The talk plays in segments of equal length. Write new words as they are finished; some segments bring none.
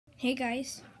Hey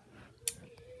guys.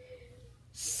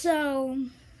 So,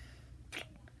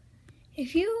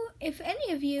 if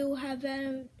any of you have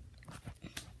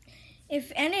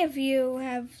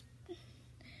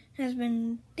has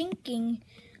been thinking,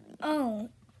 oh,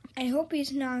 I hope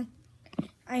he's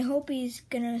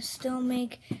gonna still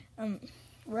make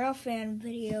railfan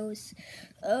videos.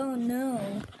 Oh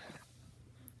no.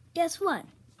 Guess what?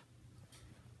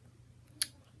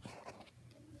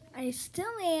 I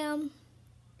still am.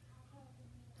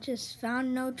 Just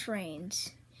found no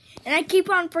trains. And I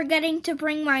keep on forgetting to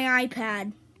bring my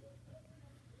iPad.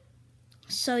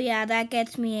 So yeah, that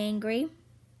gets me angry.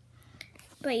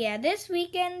 But yeah, this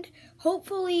weekend,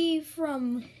 hopefully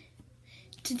from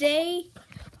today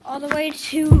all the way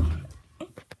to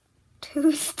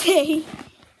Tuesday,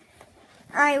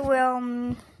 I will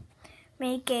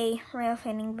make a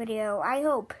railfanning video, I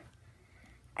hope.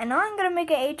 I know I'm gonna make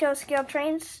an HO scale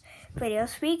trains video.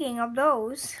 Speaking of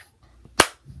those,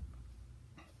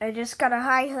 I just got a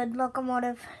high hood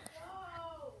locomotive.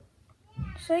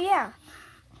 So yeah.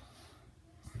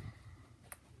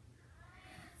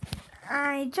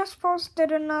 I just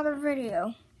posted another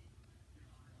video.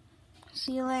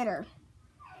 See you later.